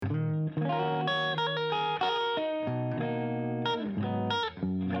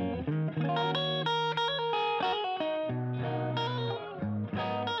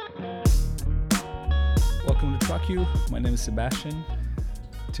Truck You. My name is Sebastian.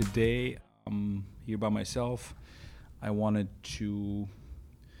 Today I'm here by myself. I wanted to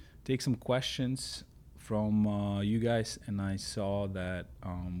take some questions from you guys, and I saw that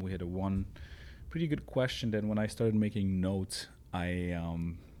we had a one pretty good question. Then when I started making notes,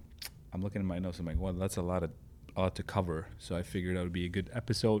 I'm looking at my notes. I'm like, well, that's a lot to cover. So I figured that would be a good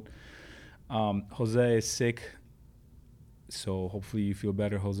episode. Jose is sick, so hopefully you feel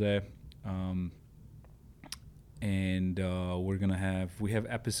better, Jose. Um, and we have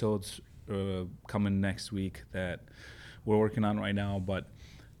episodes coming next week that we're working on right now, but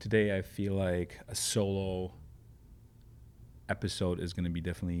today I feel like a solo episode is going to be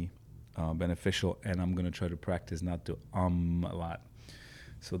definitely beneficial, and I'm going to try to practice not to a lot.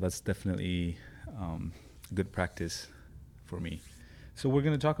 So that's definitely good practice for me. So we're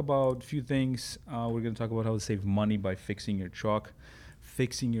going to talk about a few things. We're going to talk about how to save money by fixing your truck,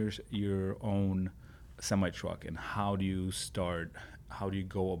 fixing your own semi truck, and how do you start? How do you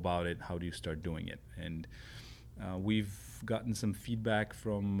go about it? How do you start doing it? And we've gotten some feedback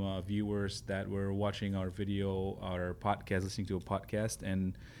from viewers that were watching our video, our podcast, listening to a podcast,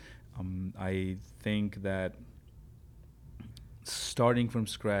 and I think that starting from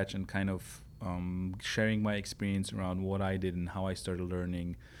scratch and kind of sharing my experience around what I did and how I started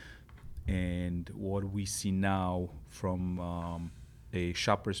learning and what we see now from a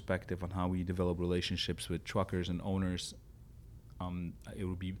shop perspective on how we develop relationships with truckers and owners, it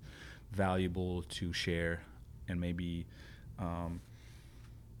would be valuable to share and um,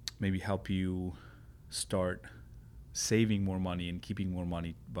 maybe help you start saving more money and keeping more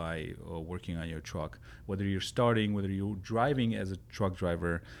money by working on your truck. Whether you're starting, whether you're driving as a truck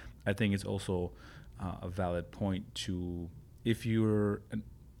driver, I think it's also a valid point to, if you're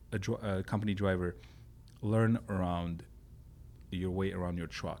a company driver, learn around your way around your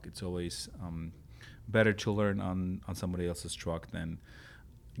truck. It's always better to learn on somebody else's truck than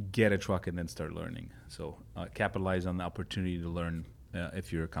get a truck and then start learning. So capitalize on the opportunity to learn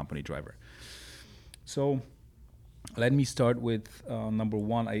if you're a company driver. So let me start with number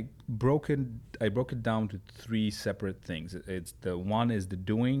one. I broke it down to three separate things. It's the one is the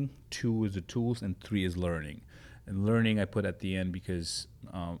doing, two is the tools, and three is learning. And learning I put at the end because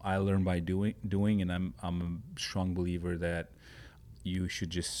I learn by doing, and I'm a strong believer that you should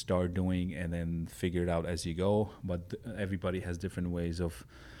just start doing and then figure it out as you go. But everybody has different ways of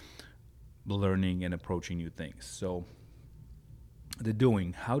learning and approaching new things. So the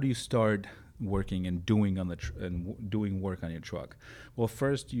doing, how do you start working and doing doing work on your truck? Well,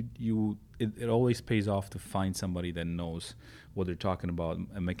 first it always pays off to find somebody that knows what they're talking about,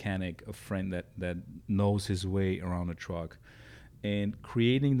 a mechanic, a friend that knows his way around a truck. And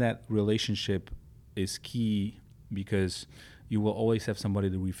creating that relationship is key because you will always have somebody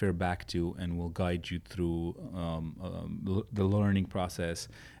to refer back to and will guide you through the learning process.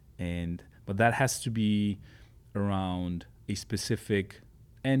 But that has to be around a specific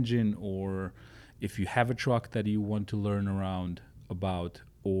engine, or if you have a truck that you want to learn around about,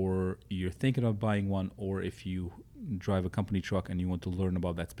 or you're thinking of buying one, or if you drive a company truck and you want to learn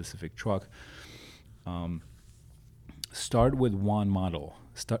about that specific truck, start with one model.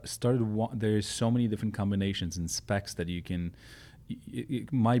 There's so many different combinations and specs that you can.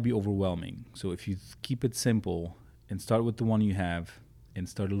 It might be overwhelming. So if you keep it simple and start with the one you have and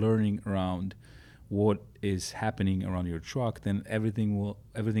start learning around what is happening around your truck, then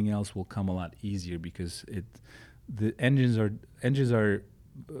everything else will come a lot easier because the engines are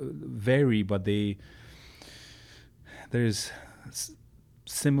vary, but there's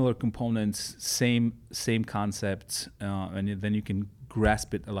similar components, same concepts, and then you can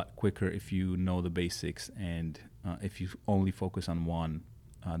grasp it a lot quicker if you know the basics and if you only focus on one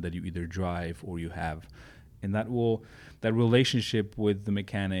that you either drive or you have, and that relationship with the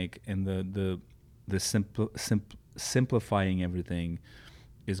mechanic and the simplifying everything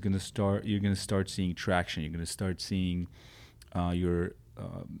is going to start. You're going to start seeing traction. You're going to start seeing your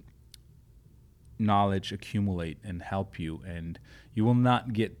knowledge accumulate and help you, and you will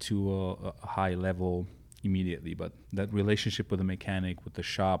not get to a high level immediately, but that relationship with the mechanic, with the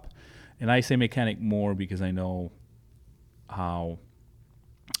shop, and I say mechanic more because I know how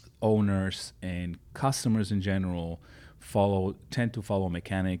owners and customers in general tend to follow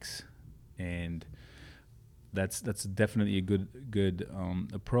mechanics, and that's definitely a good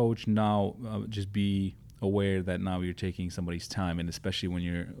approach. Now, just be aware that now you're taking somebody's time, and especially when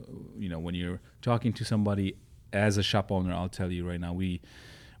you're talking to somebody as a shop owner, I'll tell you right now, we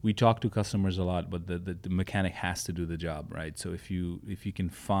talk to customers a lot, but the mechanic has to do the job, right? So if you can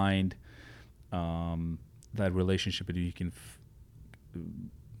find that relationship, and you can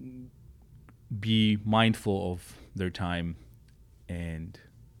be mindful of their time, and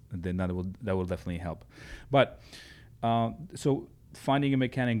then that will definitely help. But so finding a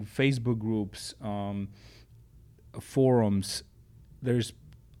mechanic, Facebook groups, forums, there's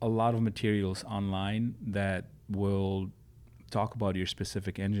a lot of materials online that will talk about your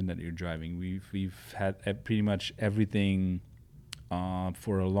specific engine that you're driving. We've had pretty much everything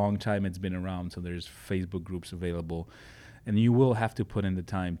for a long time. It's been around, so there's Facebook groups available, and you will have to put in the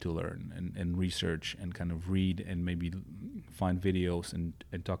time to learn and research and kind of read and maybe find videos and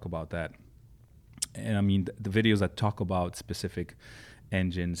talk about that. And I mean the videos that talk about specific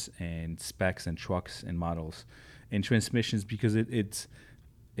engines and specs and trucks and models and transmissions, because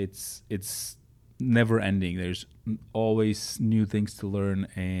it's never ending. There's always new things to learn,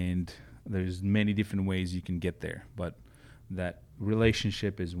 and there's many different ways you can get there. But that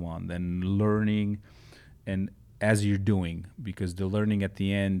relationship is one. Then learning, and as you're doing, because the learning at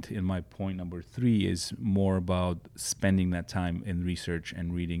the end, in my point number 3, is more about spending that time in research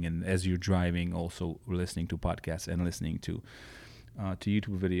and reading, and as you're driving, also listening to podcasts and listening to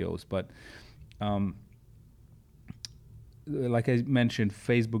YouTube videos. But like I mentioned,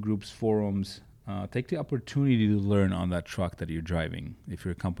 Facebook groups, forums, take the opportunity to learn on that truck that you're driving. If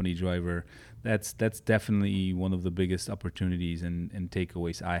you're a company driver, that's definitely one of the biggest opportunities and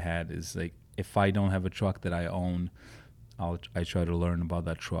takeaways I had, is like, if I don't have a truck that I own, I try to learn about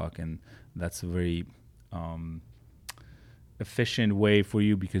that truck, and that's a very efficient way for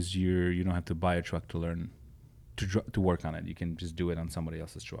you, because you don't have to buy a truck to learn to work on it. You can just do it on somebody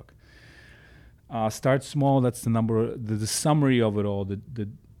else's truck. Start small. That's the summary of it all.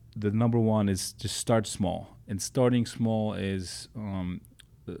 The number one is just start small. And starting small is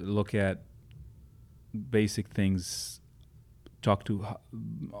look at basic things. Talk to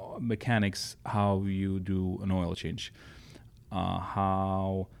mechanics how you do an oil change,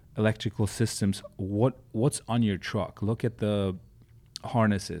 how electrical systems, what's on your truck. Look at the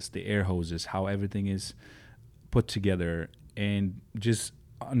harnesses, the air hoses, how everything is put together, and just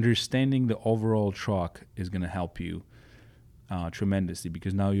understanding the overall truck is going to help you tremendously,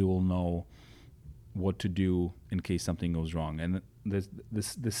 because now you will know what to do in case something goes wrong. And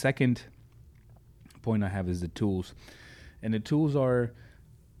the second point I have is the tools. And the tools are,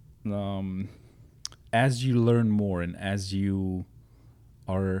 as you learn more and as you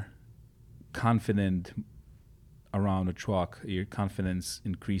are confident around a truck, your confidence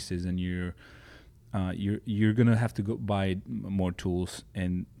increases, and you're gonna have to go buy more tools.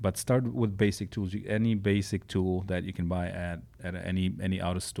 But start with basic tools. Any basic tool that you can buy at any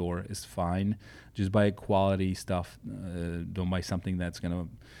auto store is fine. Just buy quality stuff. Don't buy something that's gonna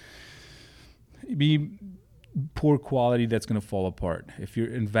be poor quality, that's going to fall apart. If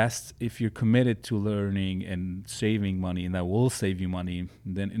you're committed to learning and saving money, and that will save you money,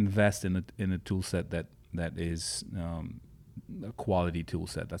 then invest in a tool set that is a quality tool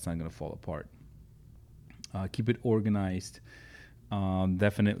set that's not going to fall apart. Keep it organized.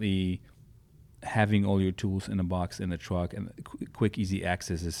 Definitely having all your tools in a box in the truck, and quick, easy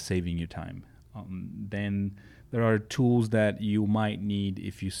access is saving you time. Then there are tools that you might need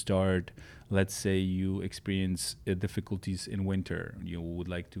if you start. Let's say you experience difficulties in winter.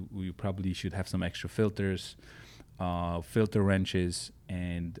 You probably should have some extra filters, filter wrenches,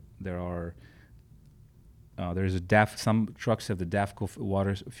 and there's a DAF. Some trucks have the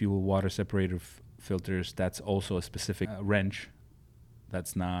DAFCO fuel water separator filters. That's also a specific wrench.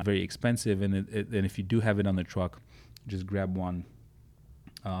 That's not very expensive, and if you do have it on the truck, just grab one.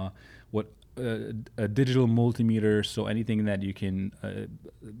 A digital multimeter, so anything that you can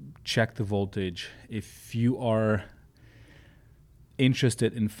check the voltage. If you are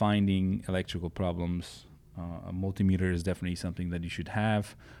interested in finding electrical problems, a multimeter is definitely something that you should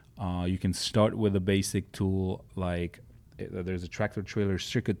have. You can start with a basic tool like there's a tractor trailer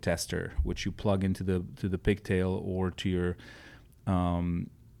circuit tester, which you plug into the pigtail or to your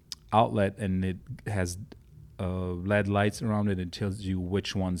outlet, and it has LED lights around it. It tells you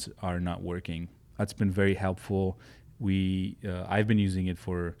which ones are not working. That's been very helpful. I've been using it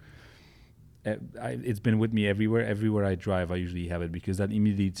for. It's been with me everywhere. Everywhere I drive, I usually have it, because that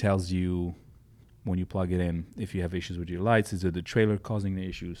immediately tells you when you plug it in if you have issues with your lights. Is it the trailer causing the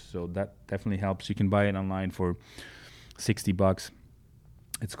issues? So that definitely helps. You can buy it online for $60.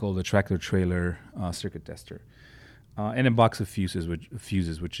 It's called the tractor trailer circuit tester, and a box of fuses,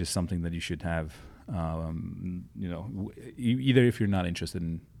 which is something that you should have. Either if you're not interested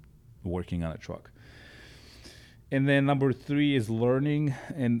in working on a truck. And then number 3 is learning.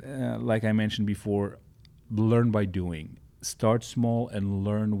 And like I mentioned before, learn by doing. Start small and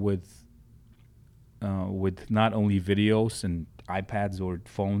learn with not only videos. And iPads or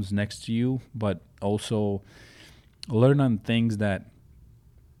phones next to you, but also learn on things that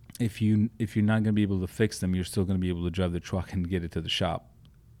if you're not going to be able to fix them, you're still going to be able to drive the truck and get it to the shop.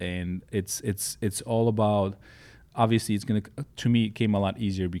 And it's all about, obviously it's going to me it came a lot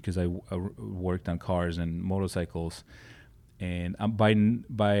easier because I worked on cars and motorcycles. And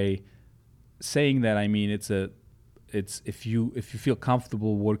by saying that, I mean it's if you feel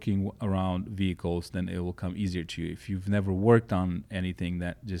comfortable working around vehicles, then it will come easier to you. If you've never worked on anything,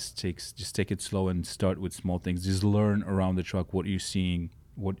 that just take it slow and start with small things. Just learn around the truck what you're seeing,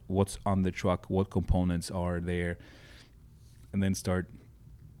 what's on the truck, what components are there, and then start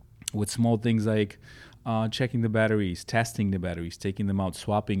with small things like checking the batteries, testing the batteries, taking them out,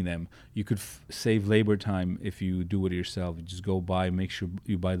 swapping them. You could save labor time if you do it yourself. You just go make sure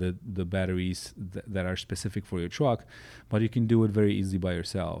you buy the batteries that are specific for your truck, but you can do it very easily by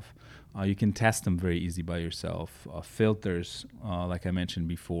yourself. You can test them very easy by yourself. Filters, like I mentioned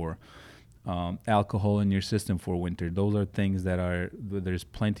before. Alcohol in your system for winter. Those are things there's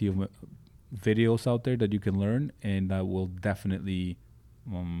plenty of videos out there that you can learn, and that will definitely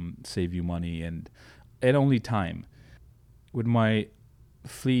save you money and only time. With my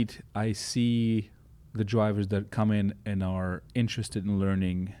fleet, I see the drivers that come in and are interested in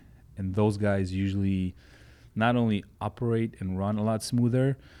learning, and those guys usually not only operate and run a lot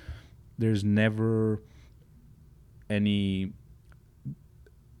smoother, there's never any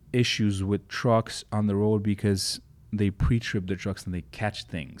issues with trucks on the road because they pre-trip the trucks and they catch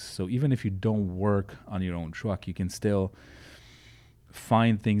things. So even if you don't work on your own truck, you can still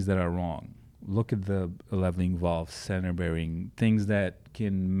find things that are wrong. Look at the leveling valves, center bearing, things that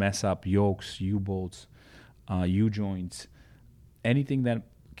can mess up yokes, U-bolts, U-joints, anything that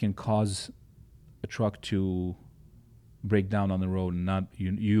can cause a truck to break down on the road and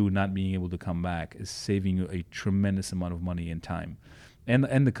you not being able to come back is saving you a tremendous amount of money and time,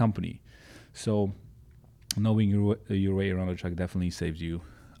 and the company. So knowing your way around the truck definitely saves you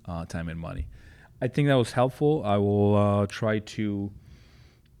time and money. I think that was helpful. I will try to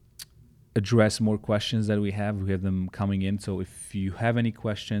address more questions that we have. We have them coming in. So if you have any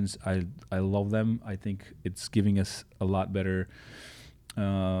questions, I love them. I think it's giving us a lot better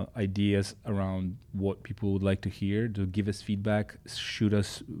ideas around what people would like to hear. To give us feedback, shoot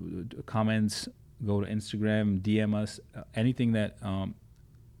us comments, go to Instagram, DM us, anything that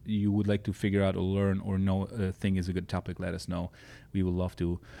you would like to figure out or learn or know think is a good topic, let us know. We would love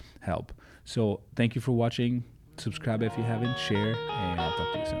to help. So thank you for watching. Subscribe if you haven't, share, and I'll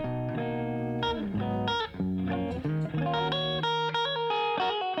talk to you soon.